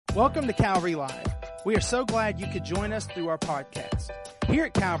Welcome to Calvary Live. We are so glad you could join us through our podcast. Here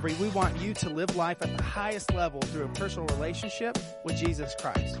at Calvary, we want you to live life at the highest level through a personal relationship with Jesus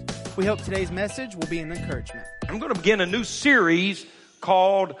Christ. We hope today's message will be an encouragement. I'm going to begin a new series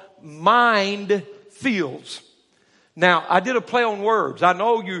called Mindfields. Now, I did a play on words. I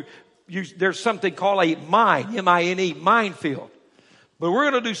know there's something called a mind, M-I-N-E, minefield. But we're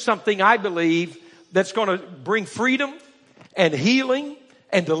going to do something, I believe, that's going to bring freedom and healing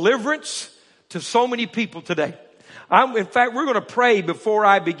and deliverance to so many people today. In fact, we're going to pray before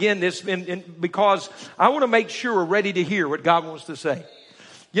I begin this because I want to make sure we're ready to hear what God wants to say.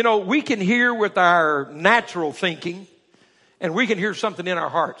 You know, we can hear with our natural thinking, and we can hear something in our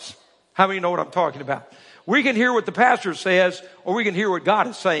hearts. How many know what I'm talking about? We can hear what the pastor says, or we can hear what God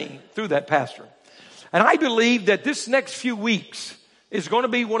is saying through that pastor. And I believe that this next few weeks is going to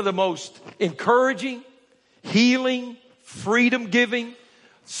be one of the most encouraging, healing, freedom-giving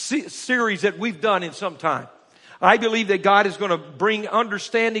series that we've done in some time. I believe that God is going to bring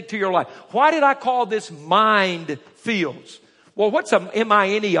understanding to your life. Why did I call this Mindfields? Well, what's a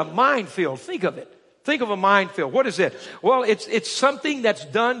M-I-N-E, a minefield? Think of it. Think of a minefield. What is it? Well, it's something that's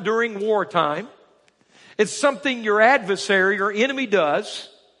done during wartime. It's something your adversary or enemy does.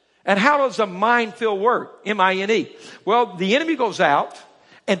 And how does a minefield work? M-I-N-E. Well, the enemy goes out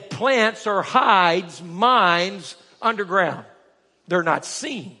and plants or hides mines underground. They're not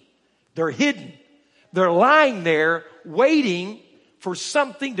seen. They're hidden. They're lying there waiting for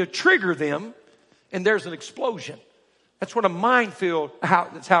something to trigger them, and there's an explosion. That's what a minefield,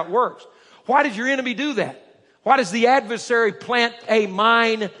 that's how it works. Why does your enemy do that? Why does the adversary plant a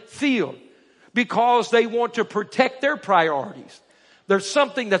minefield? Because they want to protect their priorities. There's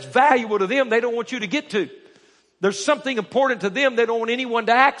something that's valuable to them they don't want you to get to. There's something important to them they don't want anyone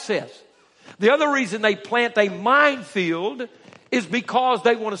to access. The other reason they plant a minefield is because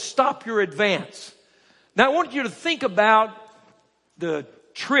they want to stop your advance. Now I want you to think about the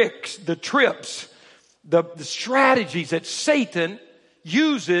tricks, the trips, the strategies that Satan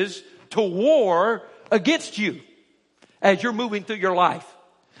uses to war against you as you're moving through your life.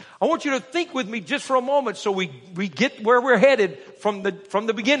 I want you to think with me just for a moment so we get where we're headed from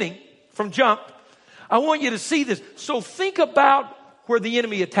the beginning, from jump. I want you to see this. So think about where the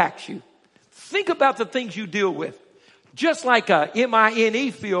enemy attacks you. Think about the things you deal with. Just like a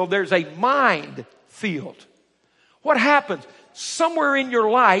M-I-N-E field, there's a mind field. What happens? Somewhere in your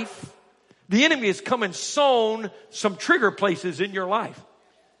life, the enemy has come and sown some trigger places in your life.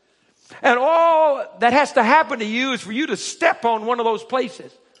 And all that has to happen to you is for you to step on one of those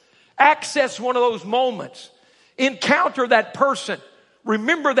places. Access one of those moments. Encounter that person.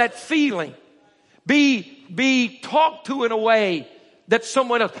 Remember that feeling. Be talked to in a way that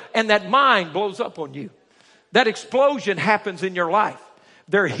someone else, and that mind blows up on you. That explosion happens in your life.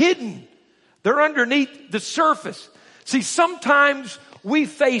 They're hidden. They're underneath the surface. See, sometimes we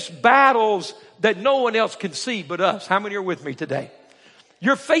face battles that no one else can see but us. How many are with me today?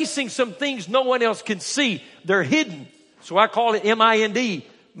 You're facing some things no one else can see. They're hidden. So I call it M-I-N-D,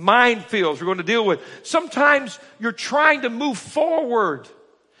 minefields we're going to deal with. Sometimes you're trying to move forward.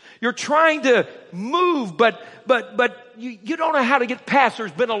 You're trying to move, but you don't know how to get past.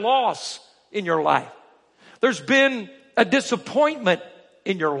 There's been a loss in your life. There's been a disappointment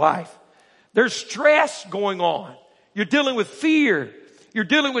in your life. There's stress going on. You're dealing with fear. You're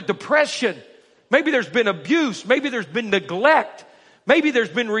dealing with depression. Maybe there's been abuse. Maybe there's been neglect. Maybe there's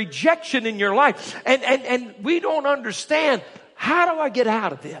been rejection in your life. And we don't understand, how do I get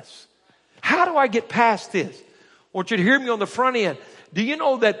out of this? How do I get past this? I want you to hear me on the front end. Do you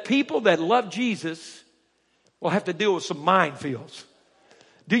know that people that love Jesus will have to deal with some minefields?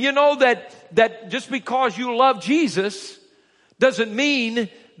 Do you know that just because you love Jesus doesn't mean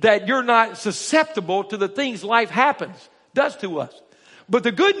that you're not susceptible to the things life does to us? But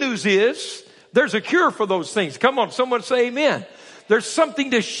the good news is there's a cure for those things. Come on, someone say amen. There's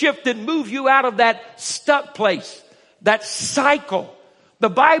something to shift and move you out of that stuck place, that cycle. The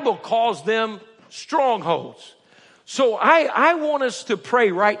Bible calls them strongholds. So I want us to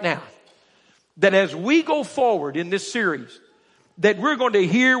pray right now that as we go forward in this series, that we're going to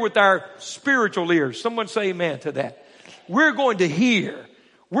hear with our spiritual ears. Someone say amen to that. We're going to hear.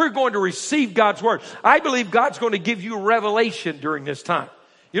 We're going to receive God's word. I believe God's going to give you revelation during this time.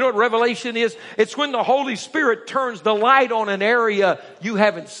 You know what revelation is? It's when the Holy Spirit turns the light on an area you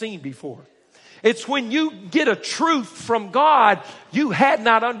haven't seen before. It's when you get a truth from God you had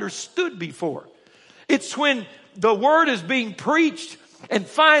not understood before. It's when the word is being preached and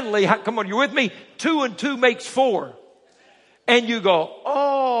finally, come on, you're with me? 2 and 2 makes 4. And you go,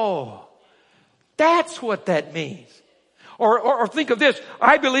 oh, that's what that means. Or think of this.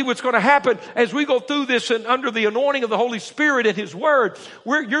 I believe what's going to happen as we go through this and under the anointing of the Holy Spirit and His Word,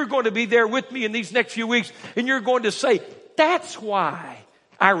 you're going to be there with me in these next few weeks, and you're going to say, that's why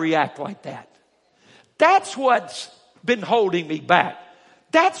I react like that. That's what's been holding me back.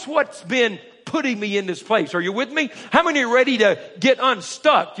 That's what's been putting me in this place. Are you with me? How many are ready to get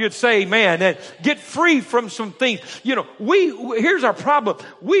unstuck? You'd say, man, and get free from some things. You know, here's our problem.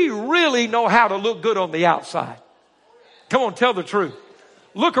 We really know how to look good on the outside. Come on, tell the truth.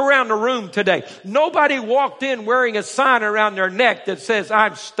 Look around the room today. Nobody walked in wearing a sign around their neck that says,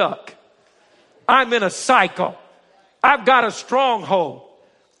 I'm stuck. I'm in a cycle. I've got a stronghold.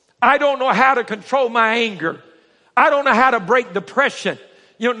 I don't know how to control my anger. I don't know how to break depression.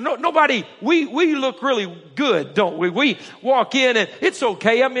 You know, nobody, we look really good, don't we? We walk in and it's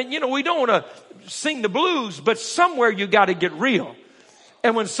okay. I mean, you know, we don't want to sing the blues, but somewhere you got to get real.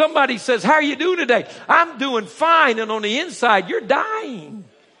 And when somebody says, how are you doing today? I'm doing fine. And on the inside, you're dying.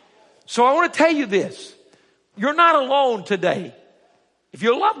 So I want to tell you this. You're not alone today. If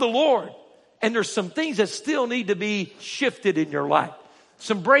you love the Lord, and there's some things that still need to be shifted in your life.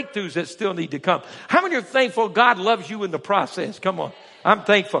 Some breakthroughs that still need to come. How many are thankful God loves you in the process? Come on. I'm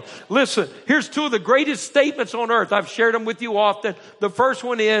thankful. Listen, here's two of the greatest statements on earth. I've shared them with you often. The first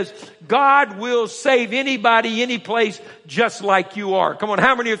one is, God will save anybody, any place, just like you are. Come on,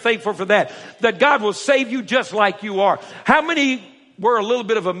 how many are thankful for that? That God will save you just like you are. How many were a little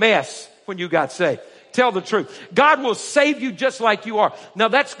bit of a mess when you got saved? Tell the truth. God will save you just like you are. Now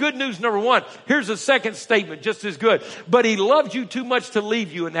that's good news number one. Here's a second statement, just as good. But He loves you too much to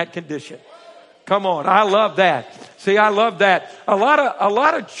leave you in that condition. Come on. I love that. See, I love that. A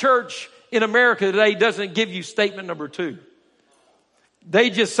lot of church in America today doesn't give you statement number two. They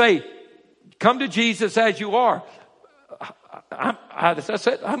just say, come to Jesus as you are.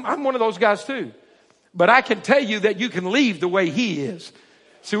 I'm one of those guys too. But I can tell you that you can leave the way He is.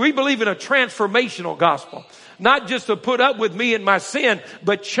 See, we believe in a transformational gospel. Not just to put up with me and my sin,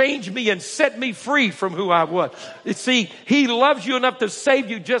 but change me and set me free from who I was. You see, He loves you enough to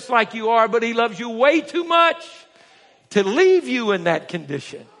save you just like you are, but He loves you way too much to leave you in that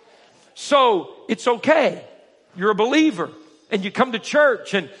condition. So it's okay. You're a believer and you come to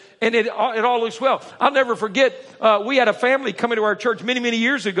church and it all looks well. I'll never forget, we had a family come into our church many, many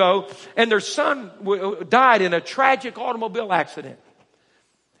years ago, and their son died in a tragic automobile accident.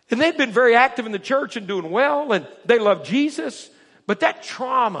 And they'd been very active in the church and doing well, and they loved Jesus. But that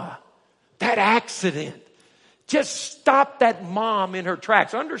trauma, that accident, just stopped that mom in her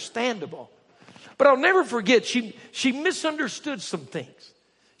tracks. Understandable. But I'll never forget, she misunderstood some things.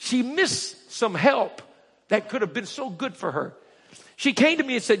 She missed some help that could have been so good for her. She came to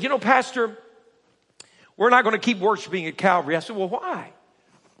me and said, you know, Pastor, we're not going to keep worshiping at Calvary. I said, well, why?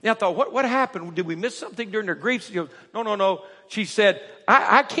 And I thought, what happened? Did we miss something during their grief? She goes, no. She said,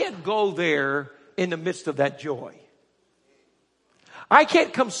 I can't go there in the midst of that joy. I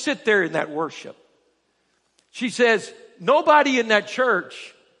can't come sit there in that worship. She says, nobody in that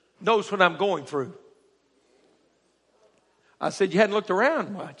church knows what I'm going through. I said, you hadn't looked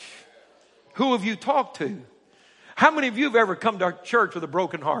around much. Who have you talked to? How many of you have ever come to our church with a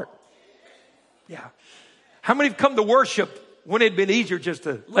broken heart? Yeah. How many have come to worship when it'd been easier just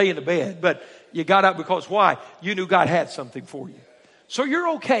to lay in the bed, but you got up because why? You knew God had something for you. So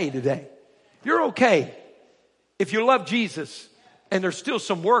you're okay today. You're okay if you love Jesus and there's still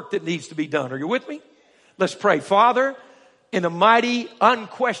some work that needs to be done. Are you with me? Let's pray. Father, in the mighty,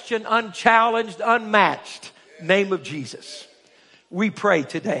 unquestioned, unchallenged, unmatched name of Jesus, we pray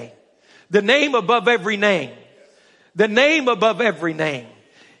today. The name above every name. The name above every name.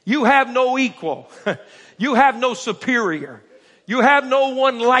 You have no equal. You have no superior. You have no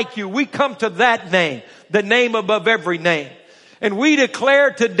one like you. We come to that name, the name above every name. And we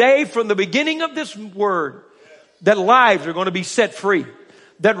declare today from the beginning of this word that lives are going to be set free,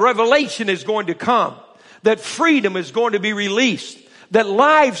 that revelation is going to come, that freedom is going to be released, that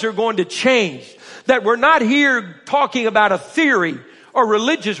lives are going to change, that we're not here talking about a theory or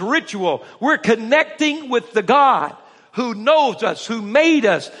religious ritual. We're connecting with the God who knows us, who made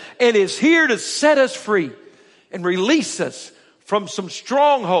us, and is here to set us free and release us from some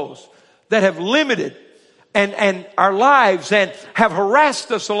strongholds that have limited and our lives and have harassed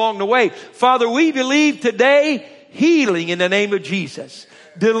us along the way. Father, we believe today healing in the name of Jesus,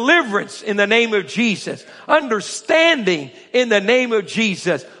 deliverance in the name of Jesus, understanding in the name of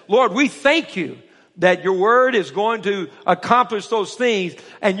Jesus. Lord, we thank you that your word is going to accomplish those things,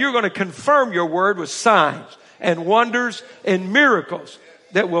 and you're going to confirm your word with signs and wonders and miracles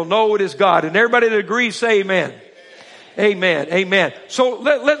that will know it is God. And everybody that agrees, say amen. Amen. Amen. So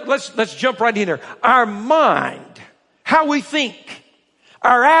let's jump right in there. Our mind How we think,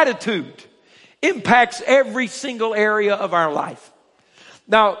 our attitude impacts every single area of our life.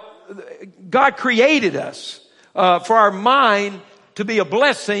 Now, God created us for our mind to be a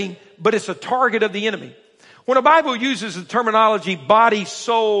blessing, but it's a target of the enemy. When the Bible uses the terminology body,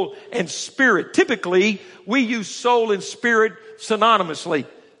 soul, and spirit, typically we use soul and spirit synonymously.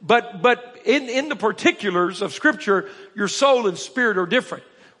 But in the particulars of Scripture, your soul and spirit are different.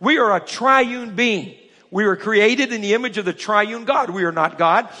 We are a triune being. We were created in the image of the triune God. We are not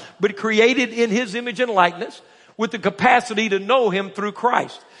God, but created in His image and likeness with the capacity to know Him through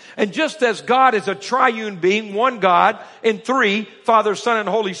Christ. And just as God is a triune being, one God in three, Father, Son, and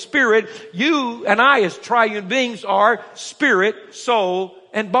Holy Spirit, you and I as triune beings are spirit, soul,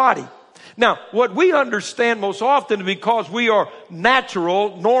 and body. Now, what we understand most often, because we are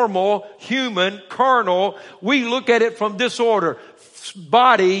natural, normal, human, carnal, we look at it from this order: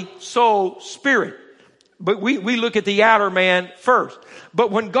 body, soul, spirit. But we look at the outer man first.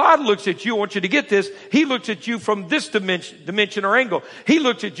 But when God looks at you, I want you to get this, He looks at you from this dimension or angle. He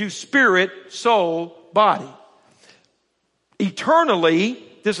looks at you spirit, soul, body. Eternally,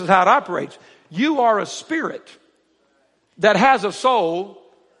 this is how it operates. You are a spirit that has a soul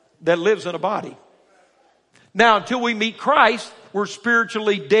that lives in a body. Now, until we meet Christ, we're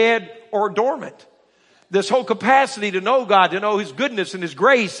spiritually dead or dormant. This whole capacity to know God, to know His goodness and His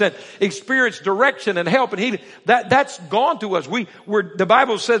grace and experience direction and help and healing, that's gone to us. The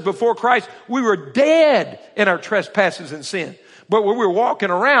Bible says before Christ, we were dead in our trespasses and sin. But when we were walking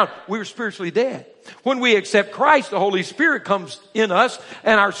around, we were spiritually dead. When we accept Christ, the Holy Spirit comes in us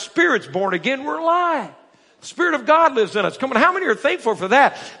and our spirit's born again, we're alive. The Spirit of God lives in us. Come on, how many are thankful for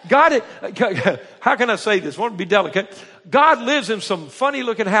that? God, how can I say this? I want to be delicate. God lives in some funny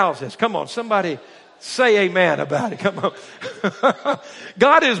looking houses. Come on, somebody say amen about it. Come on.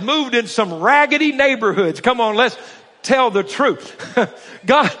 God has moved in some raggedy neighborhoods. Come on, let's tell the truth.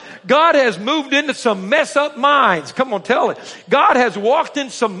 God has moved into some mess up minds. Come on, tell it. God has walked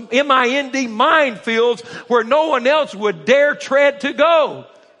in some minefields where no one else would dare tread to go.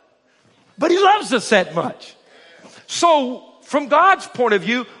 But He loves us that much. So from God's point of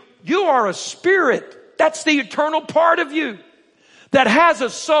view, you are a spirit. That's the eternal part of you that has a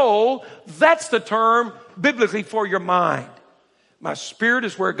soul. That's the term biblically for your mind. My spirit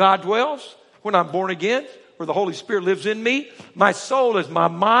is where God dwells when I'm born again, where the Holy Spirit lives in me. My soul is my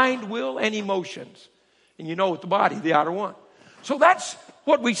mind, will, and emotions. And you know, with the body, the outer one. So that's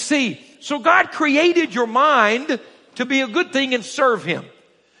what we see. So God created your mind to be a good thing and serve Him.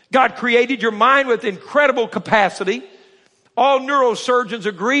 God created your mind with incredible capacity. All neurosurgeons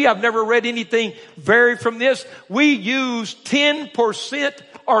agree. I've never read anything vary from this. We use 10%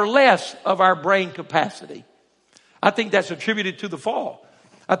 or less of our brain capacity. I think that's attributed to the fall.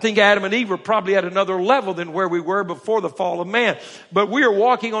 I think Adam and Eve were probably at another level than where we were before the fall of man. But we are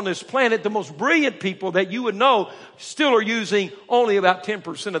walking on this planet. The most brilliant people that you would know still are using only about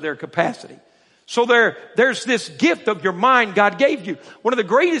 10% of their capacity. So there's this gift of your mind God gave you. One of the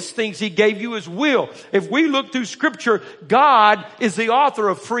greatest things He gave you is will. If we look through Scripture, God is the author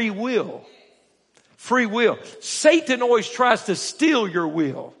of free will. Free will. Satan always tries to steal your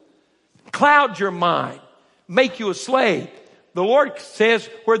will, cloud your mind, make you a slave. The Lord says,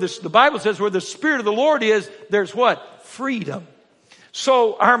 the Bible says, where the Spirit of the Lord is, there's what? Freedom.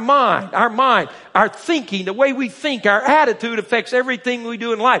 So our mind, our thinking, the way we think, our attitude affects everything we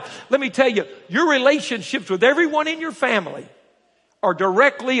do in life. Let me tell you, your relationships with everyone in your family are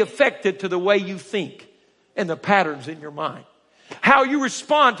directly affected to the way you think and the patterns in your mind. How you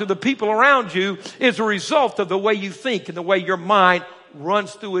respond to the people around you is a result of the way you think and the way your mind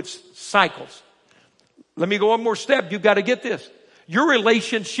runs through its cycles. Let me go one more step. You've got to get this. Your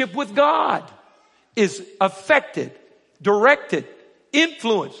relationship with God is affected, directed,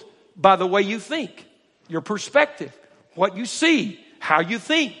 influenced by the way you think, your perspective, what you see, how you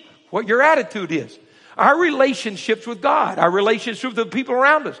think, what your attitude is. Our relationships with God, our relationships with the people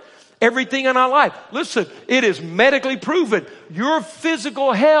around us, everything in our life. Listen, it is medically proven. Your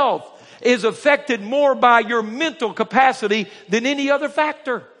physical health is affected more by your mental capacity than any other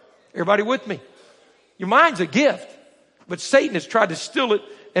factor. Everybody with me? Your mind's a gift, but Satan has tried to steal it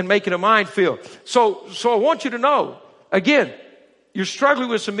and make it a minefield. So I want you to know, again, you're struggling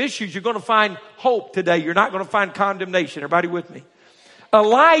with some issues. You're going to find hope today. You're not going to find condemnation. Everybody with me?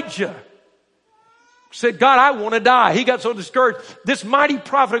 Elijah said, God, I want to die. He got so discouraged. This mighty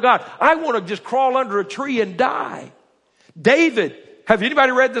prophet of God, I want to just crawl under a tree and die. David, have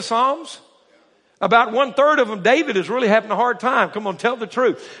anybody read the Psalms? About 1/3 of them, David is really having a hard time. Come on, tell the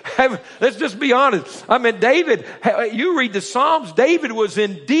truth. Let's just be honest. I mean, David, you read the Psalms, David was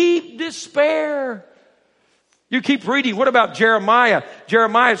in deep despair. You keep reading. What about Jeremiah?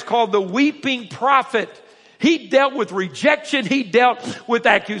 Jeremiah is called the weeping prophet. He dealt with rejection. He dealt with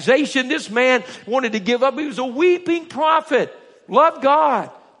accusation. This man wanted to give up. He was a weeping prophet. Loved God.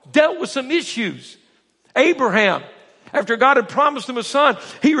 Dealt with some issues. Abraham, after God had promised him a son,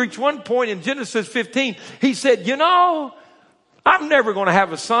 he reached one point in Genesis 15. He said, I'm never going to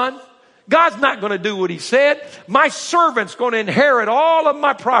have a son. God's not going to do what he said. My servant's going to inherit all of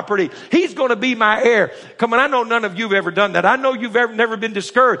my property. He's going to be my heir. Come on, I know none of you have ever done that. I know you've never been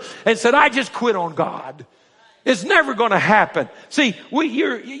discouraged and said, I just quit on God. It's never going to happen. See,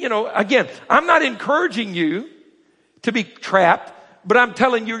 again, I'm not encouraging you to be trapped, but I'm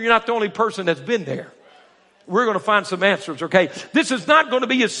telling you, you're not the only person that's been there. We're going to find some answers, okay? This is not going to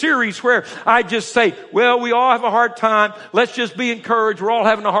be a series where I just say, well, we all have a hard time. Let's just be encouraged. We're all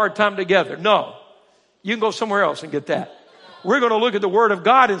having a hard time together. No. You can go somewhere else and get that. We're going to look at the Word of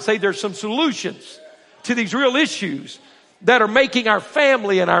God and say there's some solutions to these real issues that are making our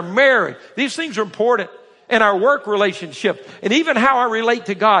family and our marriage. These things are important. And our work relationship, and even how I relate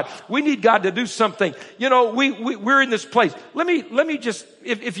to God. We need God to do something. We're in this place. Let me just,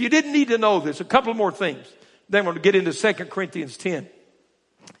 if you didn't need to know this, a couple more things. Then I'm going to get into 2 Corinthians 10.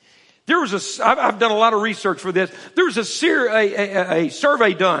 I've done a lot of research for this. There was a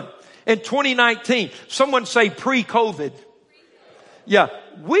survey done in 2019. Someone say pre-COVID. Yeah.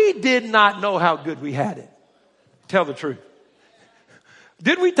 We did not know how good we had it. Tell the truth.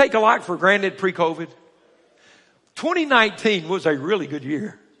 Did we take a lot for granted pre-COVID? 2019 was a really good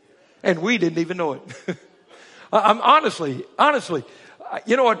year, and we didn't even know it. Honestly,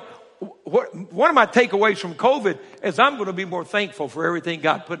 you know what? One of my takeaways from COVID is I'm going to be more thankful for everything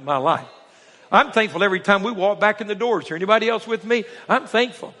God put in my life. I'm thankful every time we walk back in the doors. Is anybody else with me? I'm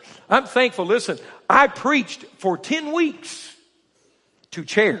thankful. Listen, I preached for 10 weeks to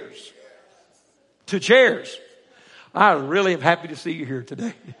chairs. I really am happy to see you here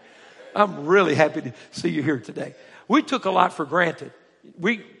today. I'm really happy to see you here today. We took a lot for granted.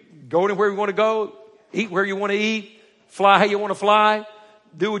 We go anywhere we want to go, eat where you want to eat, fly how you want to fly,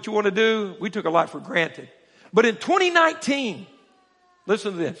 do what you want to do. We took a lot for granted. But in 2019,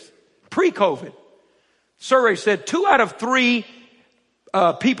 listen to this, pre-COVID, survey said 2 out of 3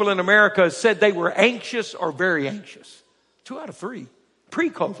 people in America said they were anxious or very anxious. 2 out of 3,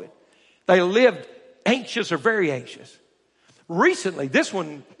 pre-COVID. They lived anxious or very anxious. Recently, this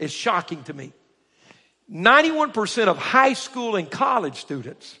one is shocking to me. 91% of high school and college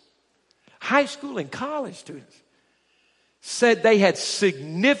students said they had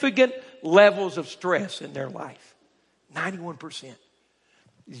significant levels of stress in their life. 91%.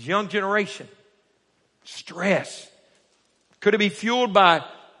 This young generation, stress. Could it be fueled by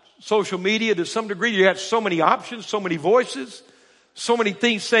social media to some degree? You have so many options, so many voices. So many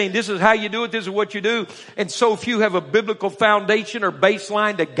things saying this is how you do it, this is what you do. And so few have a biblical foundation or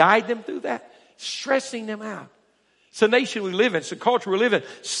baseline to guide them through that. Stressing them out. It's the nation we live in. It's the culture we live in.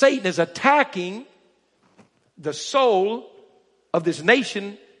 Satan is attacking the soul of this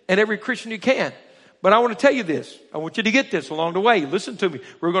nation and every Christian you can. But I want to tell you this. I want you to get this along the way. Listen to me.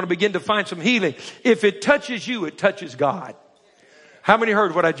 We're going to begin to find some healing. If it touches you, it touches God. How many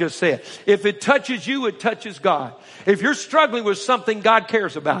heard what I just said? If it touches you, it touches God. If you're struggling with something, God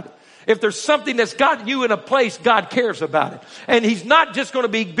cares about it. If there's something that's got you in a place, God cares about it. And He's not just going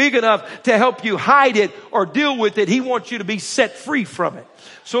to be big enough to help you hide it or deal with it. He wants you to be set free from it.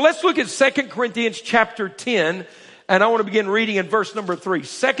 So let's look at 2 Corinthians chapter 10. And I want to begin reading in verse number 3.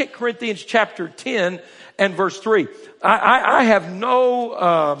 2 Corinthians chapter 10 and verse 3. I have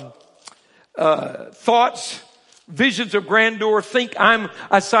no thoughts, visions of grandeur. Think I'm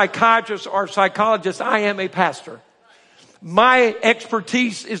a psychiatrist or psychologist. I am a pastor. My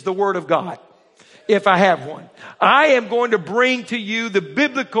expertise is the Word of God, if I have one. I am going to bring to you the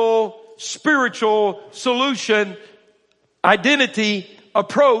biblical, spiritual solution, identity,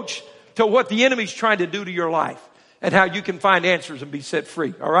 approach to what the enemy's trying to do to your life and how you can find answers and be set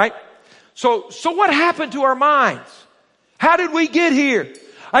free. All right? So what happened to our minds? How did we get here?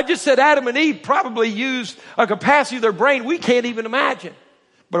 I just said Adam and Eve probably used a capacity of their brain we can't even imagine.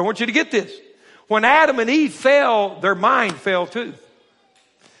 But I want you to get this. When Adam and Eve fell, their mind fell too.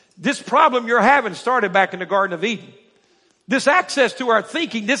 This problem you're having started back in the Garden of Eden. This access to our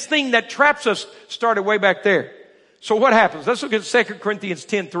thinking, this thing that traps us, started way back there. So what happens? Let's look at 2 Corinthians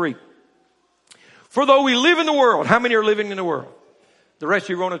 10:3. For though we live in the world, how many are living in the world? The rest of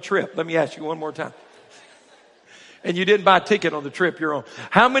you are on a trip. Let me ask you one more time. And you didn't buy a ticket on the trip you're on.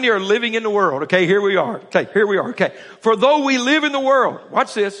 How many are living in the world? Okay, here we are. Okay. For though we live in the world,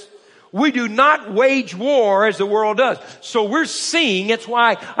 watch this, We do not wage war as the world does. So we're seeing, that's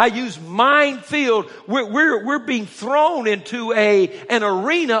why I use minefield. We're being thrown into an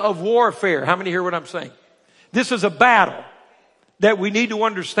arena of warfare. How many hear what I'm saying? This is a battle that we need to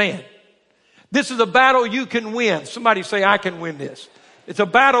understand. This is a battle you can win. Somebody say, I can win this. It's a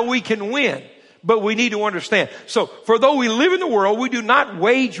battle we can win, but we need to understand. So, for though we live in the world, we do not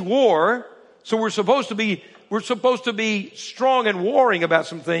wage war. So we're supposed to be strong and warring about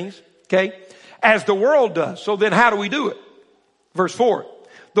some things, okay? As the world does. So then how do we do it? Verse 4.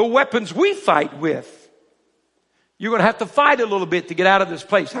 The weapons we fight with. You're going to have to fight a little bit to get out of this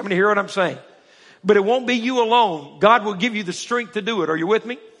place. How many hear what I'm saying? But it won't be you alone. God will give you the strength to do it. Are you with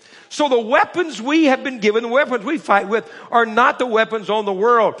me? So the weapons we have been given, the weapons we fight with, are not the weapons on the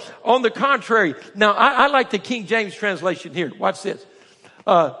world. On the contrary. Now, I like the King James translation here. Watch this.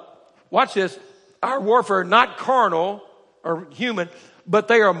 Watch this. Our warfare, not carnal or human, but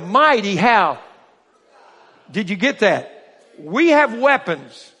they are mighty. How? Did you get that? We have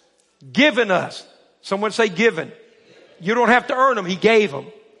weapons given us. Someone say given. You don't have to earn them. He gave them.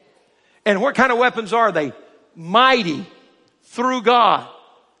 And what kind of weapons are they? Mighty through God.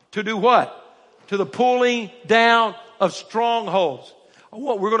 To do what? To the pulling down of strongholds.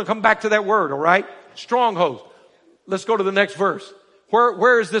 We're going to come back to that word, all right? Strongholds. Let's go to the next verse.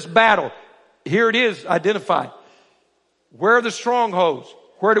 Where is this battle? Here it is identified. Where are the strongholds?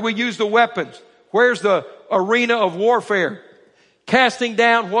 Where do we use the weapons? Where's the arena of warfare? Casting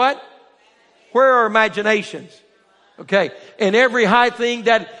down what? Where are imaginations? Okay. And every high thing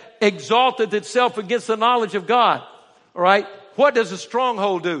that exalteth itself against the knowledge of God. All right. What does a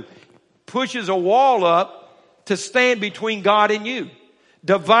stronghold do? Pushes a wall up to stand between God and you.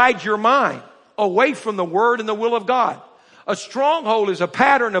 Divides your mind away from the word and the will of God. A stronghold is a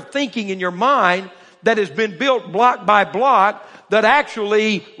pattern of thinking in your mind that has been built block by block that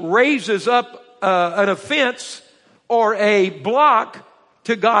actually raises up an offense or a block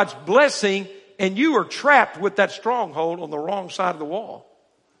to God's blessing, and you are trapped with that stronghold on the wrong side of the wall.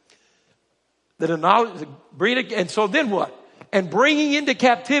 And so then what? And bringing into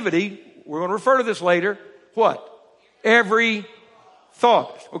captivity, we're going to refer to this later, what? Every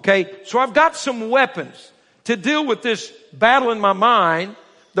thought. Okay, so I've got some weapons to deal with this battle in my mind.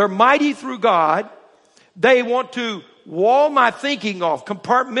 They're mighty through God. They want to wall my thinking off,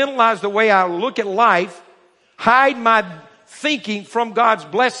 compartmentalize the way I look at life, hide my thinking from God's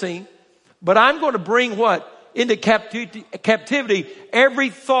blessing. But I'm going to bring what? Into captivity every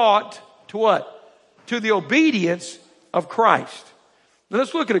thought to what? To the obedience of Christ. Now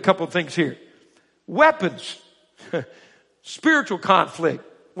let's look at a couple of things here. Weapons. Spiritual conflict.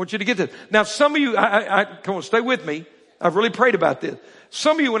 I want you to get this. Now some of you, come on, stay with me. I've really prayed about this.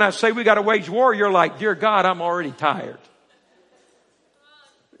 Some of you, when I say we got to wage war, you're like, dear God, I'm already tired.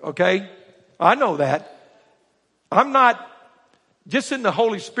 Okay? I know that. I'm not just in the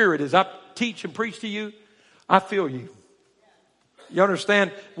Holy Spirit as I teach and preach to you. I feel you. You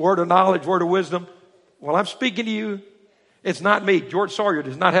understand? Word of knowledge, word of wisdom. While I'm speaking to you, it's not me. George Sawyer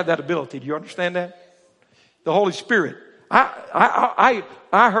does not have that ability. Do you understand that? The Holy Spirit. I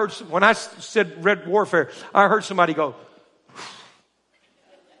heard, when I said red warfare, I heard somebody go,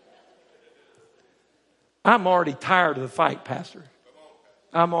 I'm already tired of the fight, Pastor.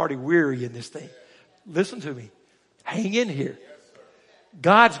 I'm already weary in this thing. Listen to me. Hang in here.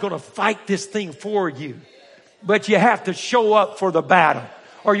 God's going to fight this thing for you. But you have to show up for the battle.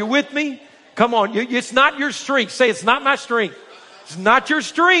 Are you with me? Come on. It's not your strength. Say, it's not my strength. It's not your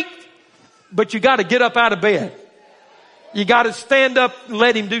strength. But you got to get up out of bed. You got to stand up and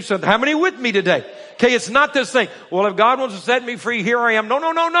let him do something. How many with me today? Okay, it's not this thing. Well, if God wants to set me free, here I am.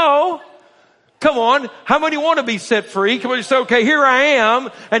 No. Come on. How many want to be set free? Come on, you say, okay, here I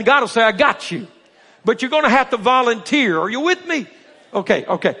am. And God will say, I got you. But you're going to have to volunteer. Are you with me?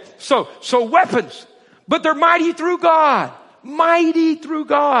 Okay. So weapons. But they're mighty through God. Mighty through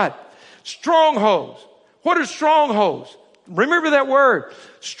God. Strongholds. What are strongholds? Remember that word.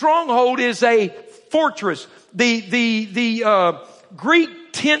 Stronghold is a fortress. The Greek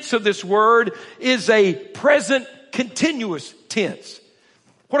tense of this word is a present continuous tense.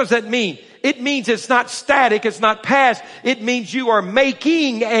 What does that mean? It means it's not static. It's not past. It means you are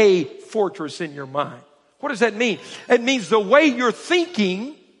making a fortress in your mind. What does that mean? It means the way you're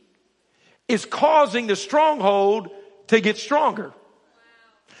thinking is causing the stronghold to get stronger.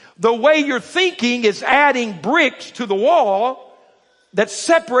 The way you're thinking is adding bricks to the wall that's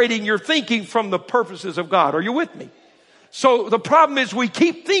separating your thinking from the purposes of God. Are you with me? So the problem is we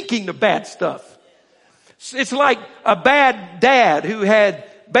keep thinking the bad stuff. It's like a bad dad who had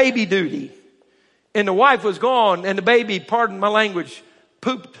baby duty and the wife was gone and the baby, pardon my language,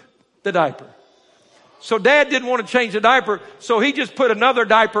 pooped the diaper. So Dad didn't want to change the diaper, so he just put another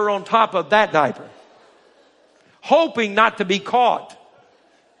diaper on top of that diaper, hoping not to be caught.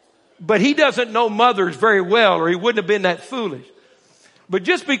 But he doesn't know mothers very well, or he wouldn't have been that foolish. But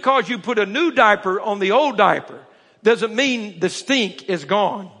just because you put a new diaper on the old diaper doesn't mean the stink is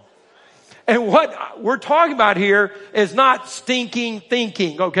gone. And what we're talking about here is not stinking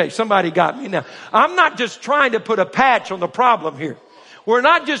thinking. Okay, somebody got me now. I'm not just trying to put a patch on the problem here. We're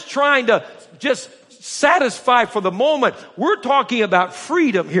not just trying to just satisfy for the moment. We're talking about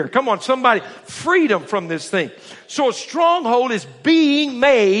freedom here. Come on, somebody. Freedom from this thing. So a stronghold is being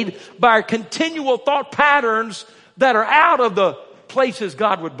made by our continual thought patterns that are out of the places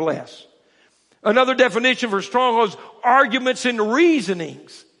God would bless. Another definition for strongholds, arguments and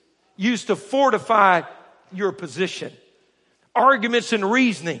reasonings used to fortify your position. Arguments and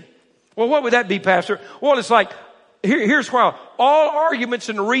reasoning. Well, what would that be, Pastor? Well, it's like, here's why. All arguments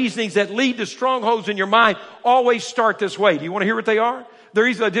and reasonings that lead to strongholds in your mind always start this way. Do you want to hear what they are? They're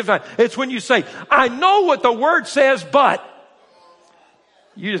easily different. It's when you say, I know what the word says, but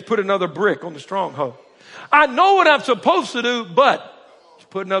you just put another brick on the stronghold. I know what I'm supposed to do, but just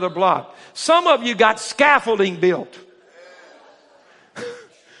put another block. Some of you got scaffolding built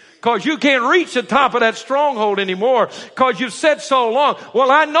because you can't reach the top of that stronghold anymore because you've said so long. Well,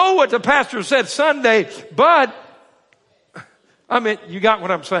 I know what the pastor said Sunday, but I mean, you got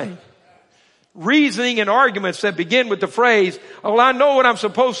what I'm saying. Reasoning and arguments that begin with the phrase, well, I know what I'm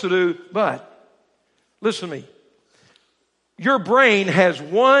supposed to do, but listen to me. Your brain has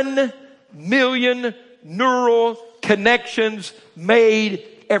 1 million neural connections made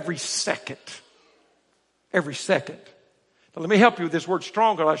every second. Every second. Now, let me help you with this word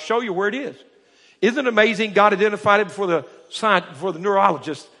stronghold. I'll show you where it is. Isn't it amazing? God identified it before the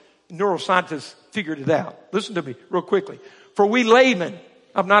neuroscientists figured it out. Listen to me real quickly. For we laymen,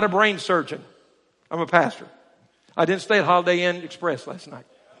 I'm not a brain surgeon. I'm a pastor. I didn't stay at Holiday Inn Express last night.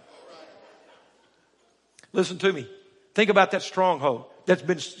 Listen to me. Think about that stronghold that's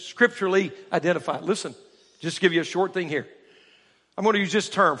been scripturally identified. Listen, just to give you a short thing here. I'm going to use this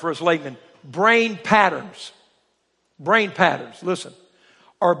term for us laymen. Brain patterns. Brain patterns, listen,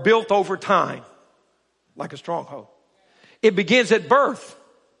 are built over time like a stronghold. It begins at birth.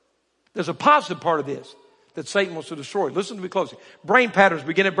 There's a positive part of this that Satan wants to destroy. Listen to me closely. Brain patterns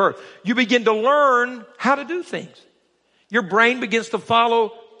begin at birth. You begin to learn how to do things. Your brain begins to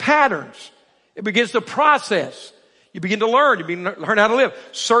follow patterns. It begins to process. You begin to learn. You begin to learn how to live.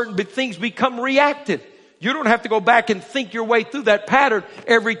 Certain things become reactive. You don't have to go back and think your way through that pattern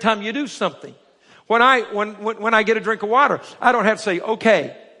every time you do something. When I get a drink of water, I don't have to say,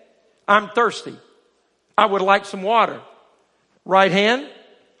 okay, I'm thirsty. I would like some water. Right hand,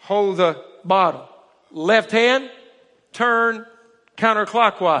 hold the bottle. Left hand, turn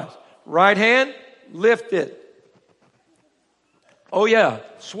counterclockwise. Right hand, lift it. Oh yeah,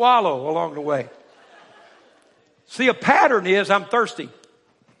 swallow along the way. See, a pattern is I'm thirsty.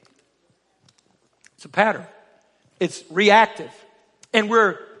 It's a pattern. It's reactive. And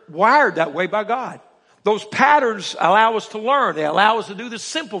we're wired that way by God. Those patterns allow us to learn. They allow us to do the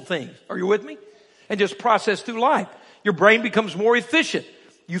simple things. Are you with me? And just process through life. Your brain becomes more efficient.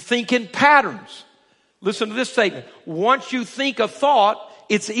 You think in patterns. Listen to this statement. Once you think a thought,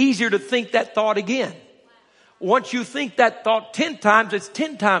 it's easier to think that thought again. Once you think that thought 10 times, it's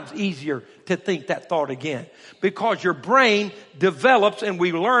 10 times easier to think that thought again. Because your brain develops and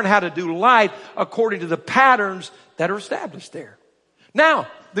we learn how to do life according to the patterns that are established there. Now,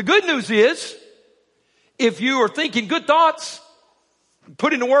 the good news is, if you are thinking good thoughts,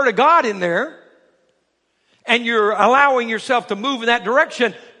 putting the Word of God in there, and you're allowing yourself to move in that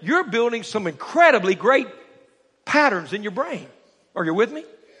direction, you're building some incredibly great patterns in your brain. Are you with me?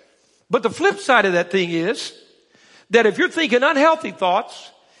 But the flip side of that thing is that if you're thinking unhealthy thoughts,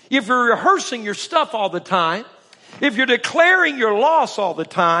 if you're rehearsing your stuff all the time, if you're declaring your loss all the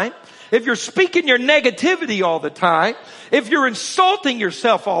time, if you're speaking your negativity all the time, if you're insulting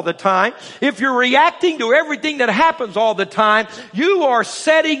yourself all the time, if you're reacting to everything that happens all the time, you are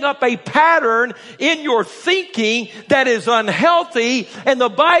setting up a pattern in your thinking that is unhealthy, and the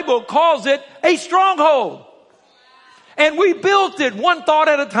Bible calls it a stronghold. And we built it one thought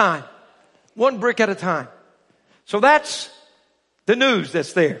at a time, one brick at a time. So that's the news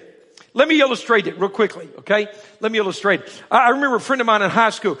that's there. Let me illustrate it real quickly, okay? Let me illustrate it. I remember a friend of mine in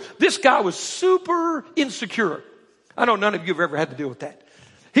high school. This guy was super insecure. I know none of you have ever had to deal with that.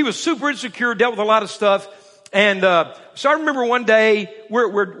 He was super insecure, dealt with a lot of stuff. And so I remember one day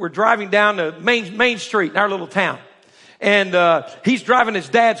we're driving down the main street in our little town. And he's driving his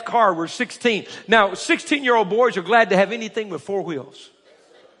dad's car. We're 16. Now, 16-year-old boys are glad to have anything with four wheels.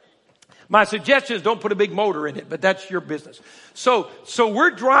 My suggestion is don't put a big motor in it, but that's your business. So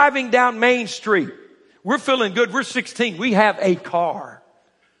we're driving down Main Street. We're feeling good. We're 16. We have a car.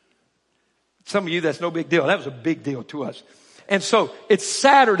 Some of you, that's no big deal. That was a big deal to us. And so it's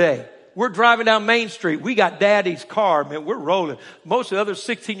Saturday. We're driving down Main Street. We got Daddy's car, man. We're rolling. Most of the other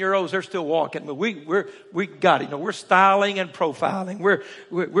 16-year-olds, they're still walking, but we got it. You know, we're styling and profiling.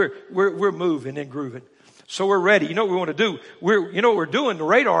 We're moving and grooving. So we're ready. You know what we want to do? You know what we're doing? The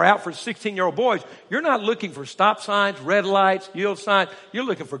radar out for 16-year-old boys. You're not looking for stop signs, red lights, yield signs. You're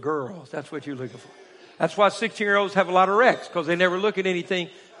looking for girls. That's what you're looking for. That's why 16-year-olds have a lot of wrecks, because they never look at anything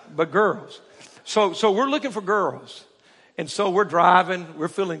but girls. So we're looking for girls. And so we're driving. We're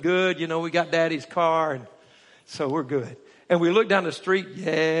feeling good. You know, we got Daddy's car, and so we're good. And we look down the street.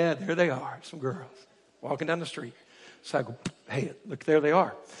 Yeah, there they are, some girls walking down the street. So I go, hey, look, there they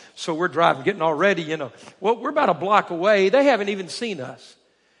are. So we're driving, getting all ready, you know. Well, we're about a block away. They haven't even seen us.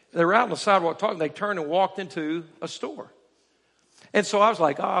 They were out on the sidewalk talking. They turned and walked into a store. And so I was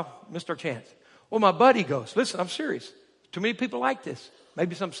like, missed our chance. Well, my buddy goes, listen, I'm serious. Too many people like this.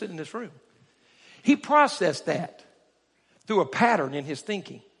 Maybe some sitting in this room. He processed that through a pattern in his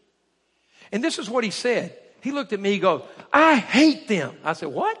thinking. And this is what he said. He looked at me, he goes, I hate them. I said,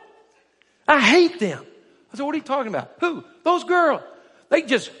 what? I hate them. I said, what are you talking about? Who? Those girls. They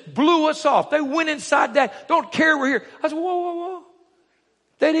just blew us off. They went inside that. Don't care we're here. I said, whoa.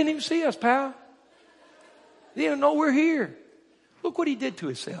 They didn't even see us, pal. They didn't know we're here. Look what he did to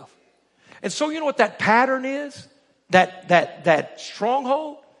himself. And so you know what that pattern is? That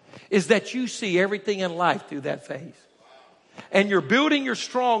stronghold is that you see everything in life through that phase. And you're building your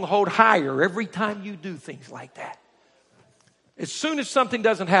stronghold higher every time you do things like that. As soon as something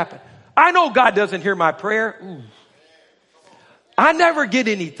doesn't happen. I know God doesn't hear my prayer. Ooh. I never get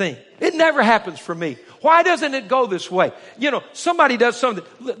anything. It never happens for me. Why doesn't it go this way? You know, somebody does something.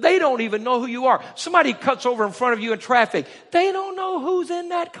 They don't even know who you are. Somebody cuts over in front of you in traffic. They don't know who's in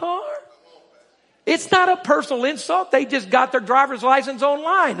that car. It's not a personal insult. They just got their driver's license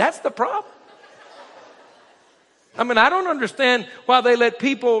online. That's the problem. I mean, I don't understand why they let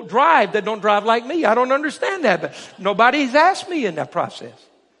people drive that don't drive like me. I don't understand that. But nobody's asked me in that process.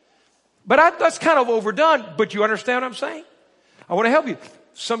 But that's kind of overdone. But you understand what I'm saying? I want to help you.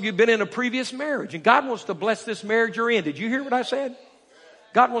 Some of you have been in a previous marriage, and God wants to bless this marriage you're in. Did you hear what I said?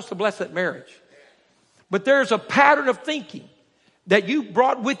 God wants to bless that marriage. But there's a pattern of thinking that you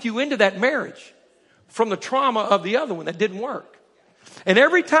brought with you into that marriage from the trauma of the other one that didn't work. And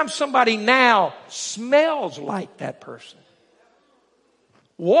every time somebody now smells like that person,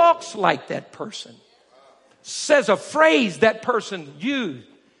 walks like that person, says a phrase that person used,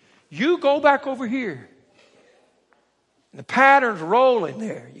 you go back over here. And the pattern's rolling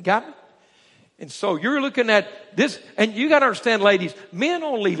there. You got it? And so you're looking at this, and you got to understand, ladies, men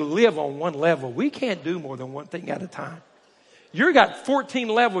only live on one level. We can't do more than one thing at a time. You got 14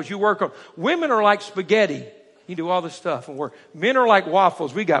 levels you work on. Women are like spaghetti. You do all this stuff and work. Men are like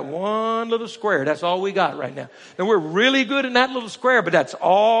waffles. We got one little square. That's all we got right now. And we're really good in that little square, but that's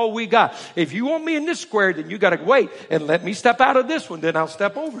all we got. If you want me in this square, then you got to wait and let me step out of this one. Then I'll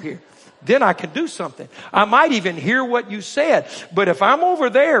step over here. Then I can do something. I might even hear what you said. But if I'm over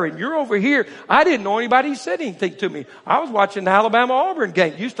there and you're over here, I didn't know anybody said anything to me. I was watching the Alabama-Auburn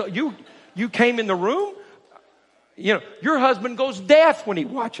game. You came in the room. You know, your husband goes deaf when he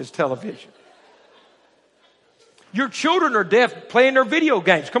watches television. Your children are deaf playing their video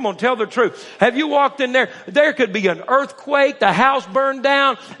games. Come on, tell the truth. Have you walked in there? There could be an earthquake, the house burned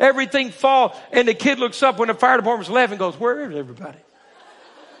down, everything fall, and the kid looks up when the fire department's left and goes, where is everybody?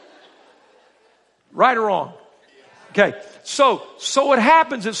 Right or wrong? Okay. So what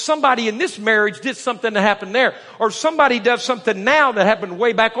happens is somebody in this marriage did something that happened there, or somebody does something now that happened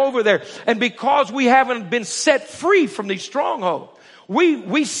way back over there. And because we haven't been set free from these strongholds,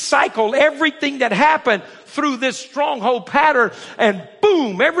 we cycle everything that happened through this stronghold pattern, and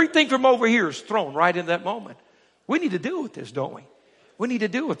boom, everything from over here is thrown right in that moment. We need to deal with this, don't we? We need to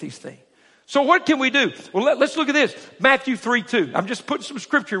deal with these things. So what can we do? Well, let's look at this. Matthew 3:2. I'm just putting some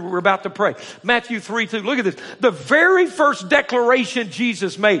scripture. We're about to pray. Matthew 3:2. Look at this. The very first declaration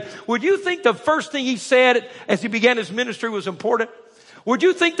Jesus made. Would you think the first thing he said as he began his ministry was important? Would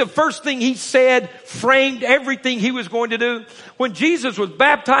you think the first thing he said framed everything he was going to do? When Jesus was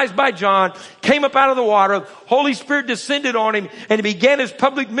baptized by John, came up out of the water, Holy Spirit descended on him, and he began his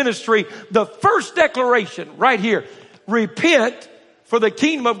public ministry, the first declaration right here, repent, for the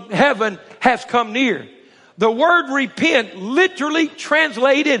kingdom of heaven has come near. The word repent, literally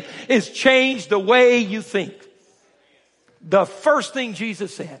translated, is change the way you think. The first thing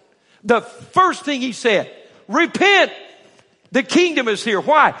Jesus said, the first thing he said, repent. The kingdom is here.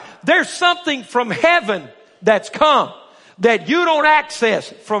 Why? There's something from heaven that's come that you don't access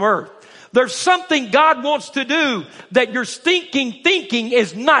from earth. There's something God wants to do that your stinking thinking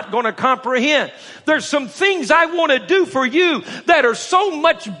is not going to comprehend. There's some things I want to do for you that are so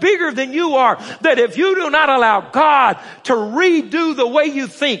much bigger than you are, that if you do not allow God to redo the way you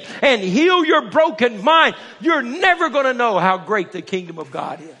think and heal your broken mind, you're never going to know how great the kingdom of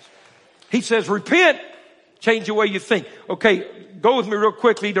God is. He says, repent, change the way you think. Okay, go with me real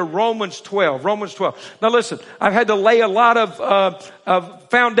quickly to Romans 12. Romans 12. Now listen, I've had to lay a lot of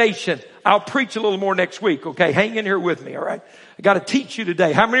foundation. I'll preach a little more next week, okay? Hang in here with me, all right? I got to teach you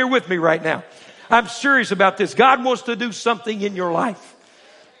today. How many are with me right now? I'm serious about this. God wants to do something in your life.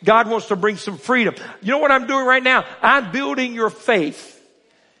 God wants to bring some freedom. You know what I'm doing right now? I'm building your faith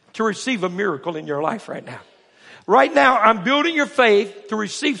to receive a miracle in your life right now. Right now, I'm building your faith to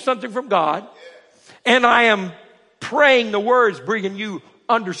receive something from God, and I am praying the words, bringing you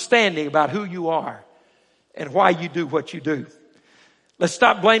understanding about who you are and why you do what you do. Let's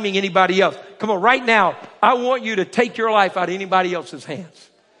stop blaming anybody else. Come on, right now, I want you to take your life out of anybody else's hands.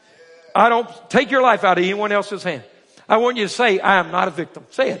 I don't take your life out of anyone else's hand. I want you to say, I am not a victim.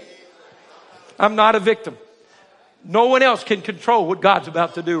 Say it. I'm not a victim. No one else can control what God's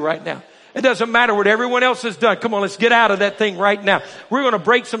about to do right now. It doesn't matter what everyone else has done. Come on, let's get out of that thing right now. We're going to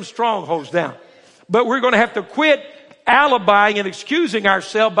break some strongholds down. But we're going to have to quit alibying and excusing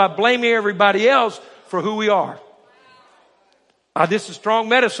ourselves by blaming everybody else for who we are. This is strong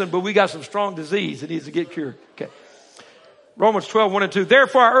medicine, but we got some strong disease that needs to get cured. Okay. Romans 12, 1 and 2.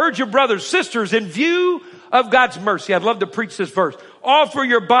 Therefore, I urge you, brothers, sisters, in view of God's mercy. I'd love to preach this verse. Offer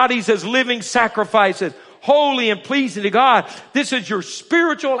your bodies as living sacrifices, holy and pleasing to God. This is your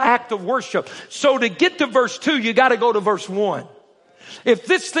spiritual act of worship. So to get to verse 2, you got to go to verse 1. If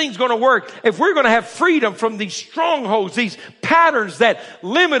this thing's going to work, if we're going to have freedom from these strongholds, these patterns that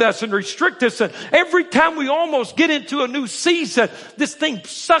limit us and restrict us, and every time we almost get into a new season, this thing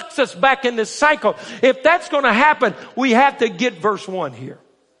sucks us back in this cycle. If that's going to happen, we have to get verse 1 here.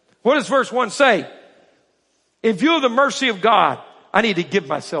 What does verse 1 say? In view of the mercy of God, I need to give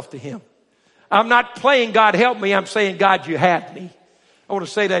myself to Him. I'm not playing God help me. I'm saying, God, you have me. I want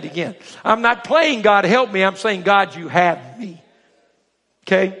to say that again. I'm not playing God help me. I'm saying, God, you have me.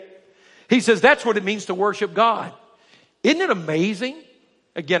 Okay? He says that's what it means to worship God. Isn't it amazing?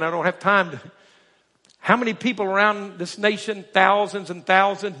 Again, I don't have time to. How many people around this nation, thousands and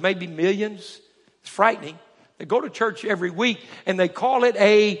thousands, maybe millions? It's frightening. They go to church every week and they call it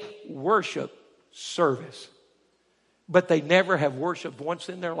a worship service. But they never have worshiped once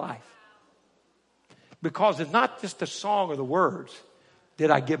in their life. Because it's not just the song or the words.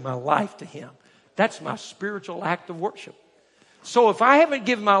 Did I give my life to Him? That's my spiritual act of worship. So if I haven't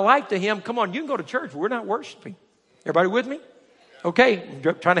given my life to Him, come on, you can go to church. We're not worshiping. Everybody with me? Okay, I'm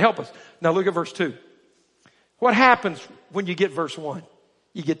trying to help us. Now look at verse 2. What happens when you get verse 1?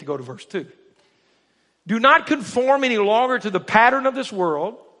 You get to go to verse 2. Do not conform any longer to the pattern of this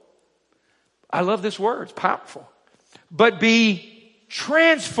world. I love this word. It's powerful. But be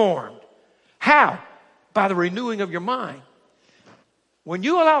transformed. How? By the renewing of your mind. When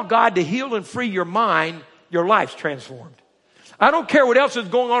you allow God to heal and free your mind, your life's transformed. I don't care what else is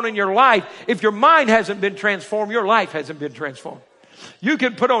going on in your life. If your mind hasn't been transformed, your life hasn't been transformed. You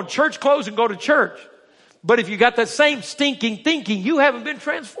can put on church clothes and go to church. But if you got that same stinking thinking, you haven't been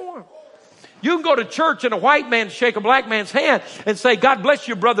transformed. You can go to church and a white man shake a black man's hand and say, God bless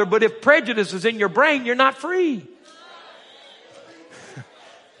you, brother. But if prejudice is in your brain, you're not free.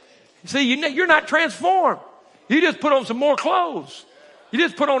 See, you're not transformed. You just put on some more clothes. You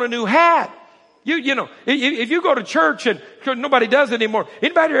just put on a new hat. You know, if you go to church and nobody does it anymore.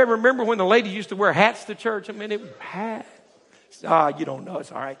 Anybody ever remember when the ladies used to wear hats to church? I mean, it was hats. You don't know.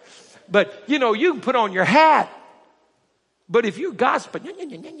 It's all right. But, you know, you can put on your hat. But if you gossip,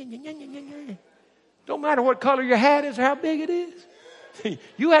 don't matter what color your hat is or how big it is.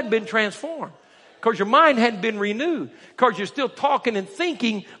 You hadn't been transformed because your mind hadn't been renewed because you're still talking and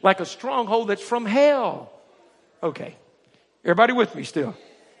thinking like a stronghold that's from hell. Okay. Everybody with me still?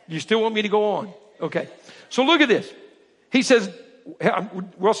 You still want me to go on? Okay. So look at this. He says,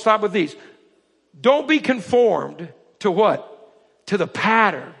 we'll stop with these. Don't be conformed to what? To the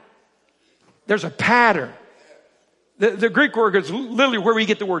pattern. There's a pattern. The Greek word is literally where we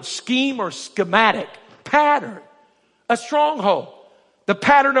get the word scheme or schematic. Pattern. A stronghold. The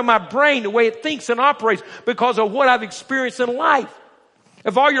pattern of my brain, the way it thinks and operates because of what I've experienced in life.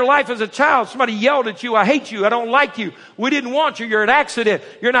 If all your life as a child, somebody yelled at you, I hate you, I don't like you, we didn't want you, you're an accident,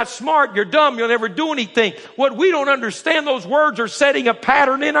 you're not smart, you're dumb, you'll never do anything. What we don't understand, those words are setting a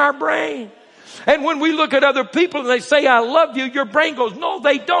pattern in our brain. And when we look at other people and they say, I love you, your brain goes, no,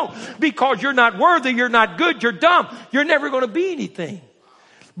 they don't. Because you're not worthy, you're not good, you're dumb. You're never going to be anything.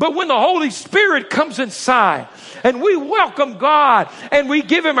 But when the Holy Spirit comes inside and we welcome God and we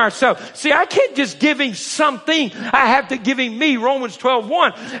give Him ourselves. See, I can't just give Him something. I have to give Him me, Romans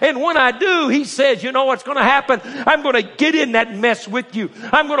 12:1. And when I do, He says, you know what's going to happen? I'm going to get in that mess with you.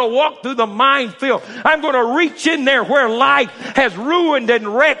 I'm going to walk through the minefield. I'm going to reach in there where life has ruined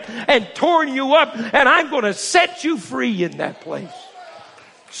and wrecked and torn you up. And I'm going to set you free in that place.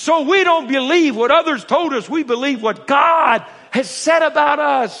 So we don't believe what others told us. We believe what God has said about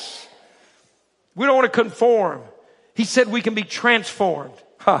us. We don't want to conform. He said we can be transformed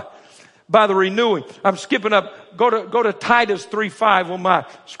by the renewing. I'm skipping up. Go to Titus 3:5 on my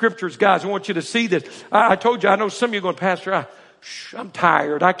scriptures, guys. I want you to see this. I told you, I know some of you are going, Pastor, I'm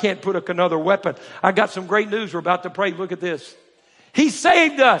tired. I can't put up another weapon. I got some great news. We're about to pray. Look at this. He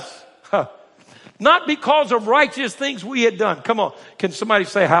saved us. Not because of righteous things we had done. Come on. Can somebody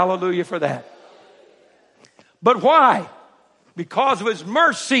say hallelujah for that? But why? Because of His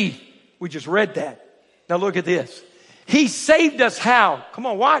mercy. We just read that. Now look at this. He saved us how? Come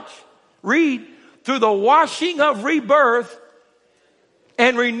on, watch. Read. Through the washing of rebirth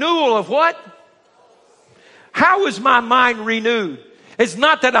and renewal of what? How is my mind renewed? It's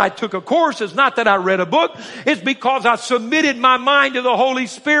not that I took a course. It's not that I read a book. It's because I submitted my mind to the Holy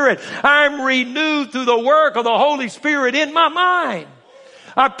Spirit. I'm renewed through the work of the Holy Spirit in my mind.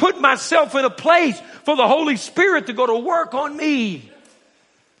 I put myself in a place for the Holy Spirit to go to work on me.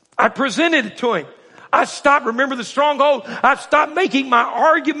 I presented it to Him. I stopped, remember the stronghold? I stopped making my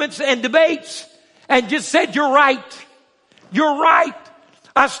arguments and debates and just said, you're right. You're right.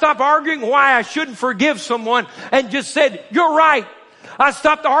 I stopped arguing why I shouldn't forgive someone and just said, you're right. I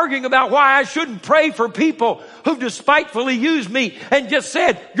stopped arguing about why I shouldn't pray for people who despitefully use me and just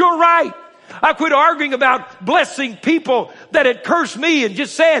said, you're right. I quit arguing about blessing people that had cursed me and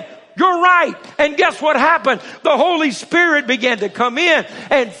just said, you're right. And guess what happened? The Holy Spirit began to come in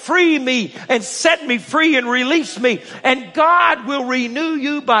and free me and set me free and release me. And God will renew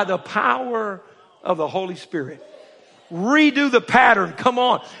you by the power of the Holy Spirit. Redo the pattern. Come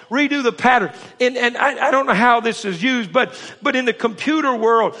on. Redo the pattern. And I don't know how this is used, but in the computer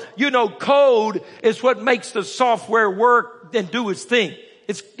world, you know, code is what makes the software work and do its thing.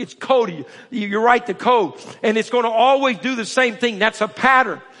 It's code. You write the code and it's going to always do the same thing. That's a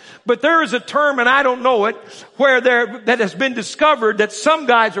pattern. But there is a term, and I don't know it, that has been discovered that some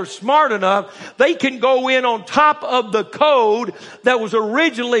guys are smart enough, they can go in on top of the code that was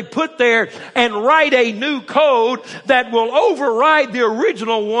originally put there and write a new code that will override the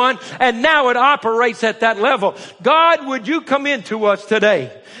original one, and now it operates at that level. God, would you come into us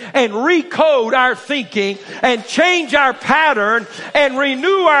today and recode our thinking and change our pattern and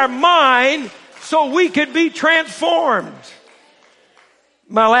renew our mind so we could be transformed.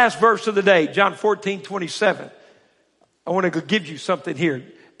 My last verse of the day, John 14:27. I want to give you something here.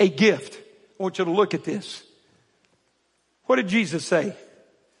 A gift. I want you to look at this. What did Jesus say?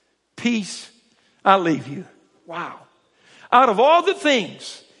 Peace I leave you. Wow. Out of all the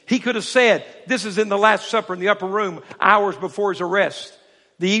things He could have said, this is in the Last Supper in the upper room, hours before His arrest,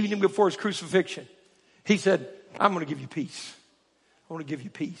 the evening before His crucifixion. He said, I'm going to give you peace. I want to give you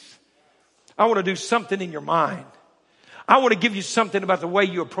peace. I want to do something in your mind. I want to give you something about the way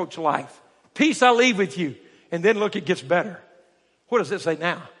you approach life. Peace I leave with you. And then look, it gets better. What does it say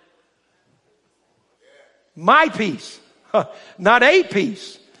now? My peace. Not a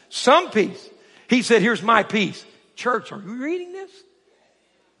peace. Some peace. He said, here's my peace. Church, are you reading this?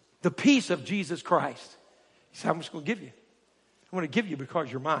 The peace of Jesus Christ. He said, I'm just going to give you. I'm going to give you because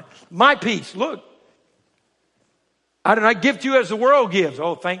you're mine. My peace. Look. I do not give to you as the world gives.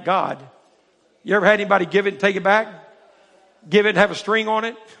 Oh, thank God. You ever had anybody give it and take it back? Give it and have a string on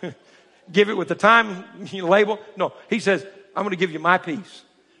it? Give it with the time label? No. He says, I'm going to give you my peace.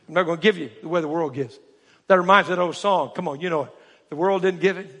 I'm not going to give you the way the world gives. That reminds me of that old song. Come on, you know it. The world didn't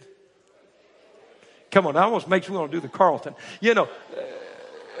give it. Come on, that almost makes me want to do the Carlton. You know,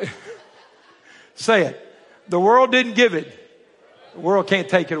 say it. The world didn't give it. The world can't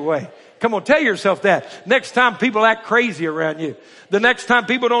take it away. Come on, tell yourself that. Next time people act crazy around you. The next time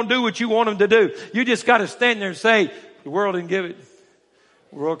people don't do what you want them to do. You just got to stand there and say, the world didn't give it.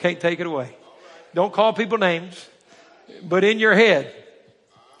 The world can't take it away. Don't call people names. But in your head,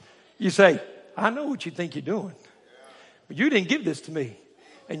 you say, I know what you think you're doing. But you didn't give this to me.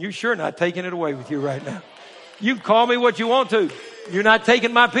 And you're sure not taking it away with you right now. You can call me what you want to. You're not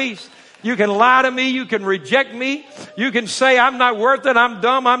taking my peace. You can lie to me. You can reject me. You can say I'm not worth it. I'm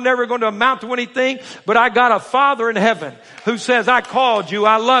dumb. I'm never going to amount to anything. But I got a Father in heaven who says, I called you.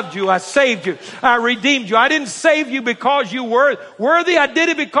 I loved you. I saved you. I redeemed you. I didn't save you because you were worthy. I did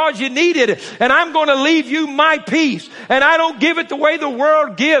it because you needed it. And I'm going to leave you my peace. And I don't give it the way the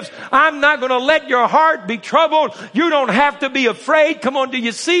world gives. I'm not going to let your heart be troubled. You don't have to be afraid. Come on, do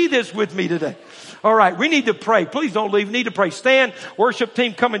you see this with me today? All right, we need to pray. Please don't leave. We need to pray. Stand, worship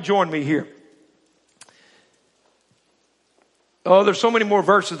team, come and join me here. Oh, there's so many more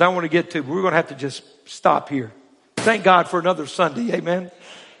verses I want to get to, but we're going to have to just stop here. Thank God for another Sunday. Amen.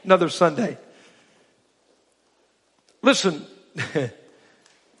 Another Sunday. Listen,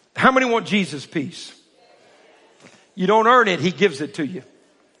 how many want Jesus' peace? You don't earn it. He gives it to you.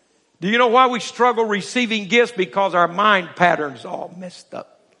 Do you know why we struggle receiving gifts? Because our mind pattern's all messed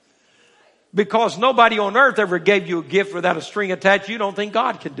up. Because nobody on earth ever gave you a gift without a string attached. You don't think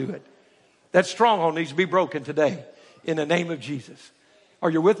God can do it. That stronghold needs to be broken today in the name of Jesus. Are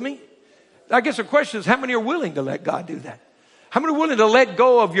you with me? I guess the question is, how many are willing to let God do that? How many are willing to let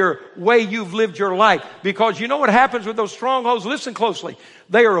go of your way you've lived your life? Because you know what happens with those strongholds? Listen closely.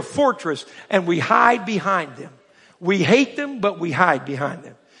 They are a fortress and we hide behind them. We hate them, but we hide behind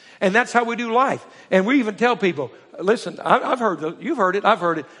them. And that's how we do life. And we even tell people, listen, I've heard, you've heard it, I've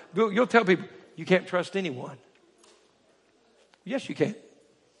heard it. You'll tell people, you can't trust anyone. Yes, you can.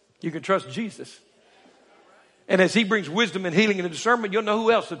 You can trust Jesus. And as he brings wisdom and healing and discernment, you'll know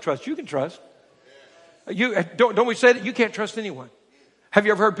who else to trust. You can trust. Don't we say that? You can't trust anyone. Have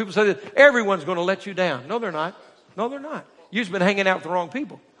you ever heard people say that? Everyone's going to let you down. No, they're not. No, they're not. You've just been hanging out with the wrong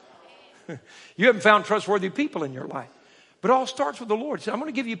people. You haven't found trustworthy people in your life. But it all starts with the Lord. He said, I'm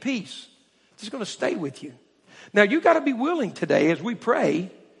going to give you peace. It's going to stay with you. Now, you've got to be willing today as we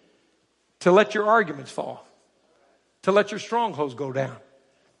pray to let your arguments fall, to let your strongholds go down.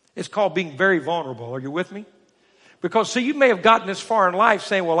 It's called being very vulnerable. Are you with me? Because, see, you may have gotten this far in life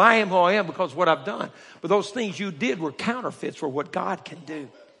saying, well, I am who I am because of what I've done. But those things you did were counterfeits for what God can do.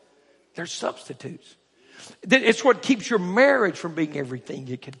 They're substitutes. It's what keeps your marriage from being everything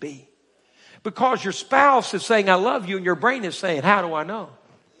it could be. Because your spouse is saying, I love you, and your brain is saying, how do I know?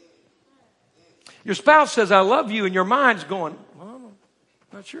 Your spouse says, I love you, and your mind's going, well,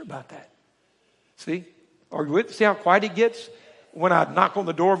 I'm not sure about that. See? Are you with? See how quiet it gets when I knock on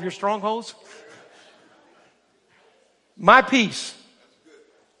the door of your strongholds? My peace,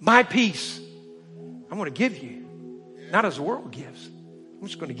 I'm going to give you. Not as the world gives. I'm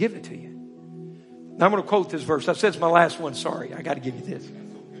just going to give it to you. Now I'm going to quote this verse. I said it's my last one. Sorry, I got to give you this.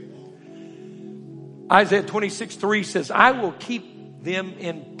 Isaiah 26:3 says, I will keep them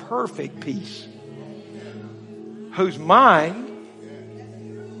in perfect peace, whose mind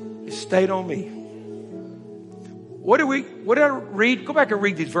is stayed on me. What did I read? Go back and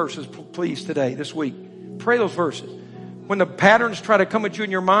read these verses, please, today, this week. Pray those verses. When the patterns try to come at you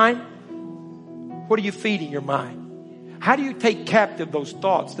in your mind, what are you feeding your mind? How do you take captive those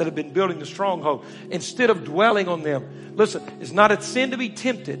thoughts that have been building the stronghold instead of dwelling on them? Listen, it's not a sin to be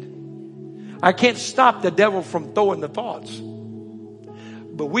tempted. I can't stop the devil from throwing the thoughts,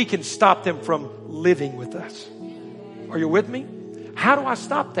 but we can stop them from living with us. Are you with me? How do I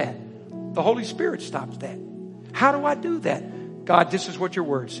stop that? The Holy Spirit stops that. How do I do that? God, this is what your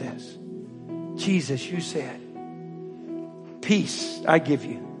word says. Jesus, you said, peace I give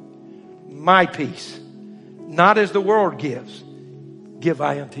you, my peace, not as the world gives, give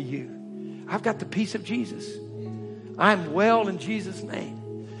I unto you. I've got the peace of Jesus. I'm well in Jesus' name.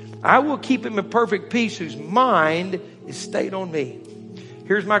 I will keep him in perfect peace whose mind is stayed on me.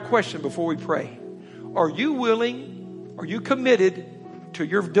 Here's my question before we pray. Are you willing, are you committed to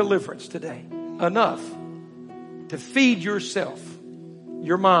your deliverance today enough to feed yourself,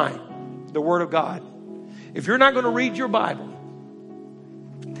 your mind, the Word of God? If you're not going to read your Bible,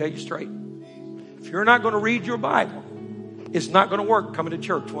 I'll tell you straight. If you're not going to read your Bible, it's not going to work coming to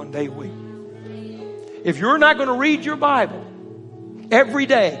church one day a week. If you're not going to read your Bible every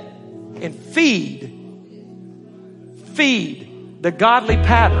day and feed the godly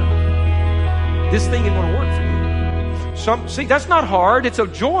pattern, this thing ain't going to work for you. See, that's not hard. It's a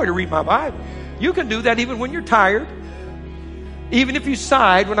joy to read my Bible. You can do that even when you're tired. Even if you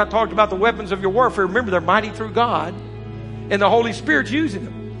sighed when I talked about the weapons of your warfare, remember they're mighty through God and the Holy Spirit's using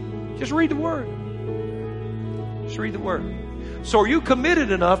them. Just read the Word. Just read the Word. So are you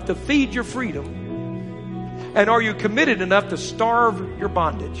committed enough to feed your freedom? And are you committed enough to starve your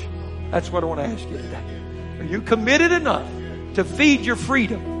bondage? That's what I want to ask you today. Are you committed enough to feed your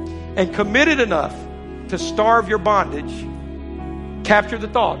freedom and committed enough to starve your bondage? Capture the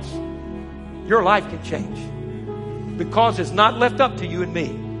thoughts. Your life can change because it's not left up to you and me.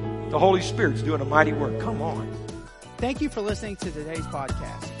 The Holy Spirit's doing a mighty work. Come on. Thank you for listening to today's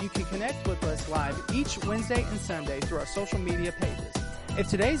podcast. You can connect with us live each Wednesday and Sunday through our social media pages. If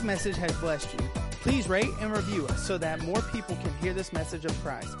today's message has blessed you, please rate and review us so that more people can hear this message of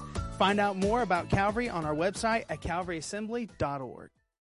Christ. Find out more about Calvary on our website at calvaryassembly.org.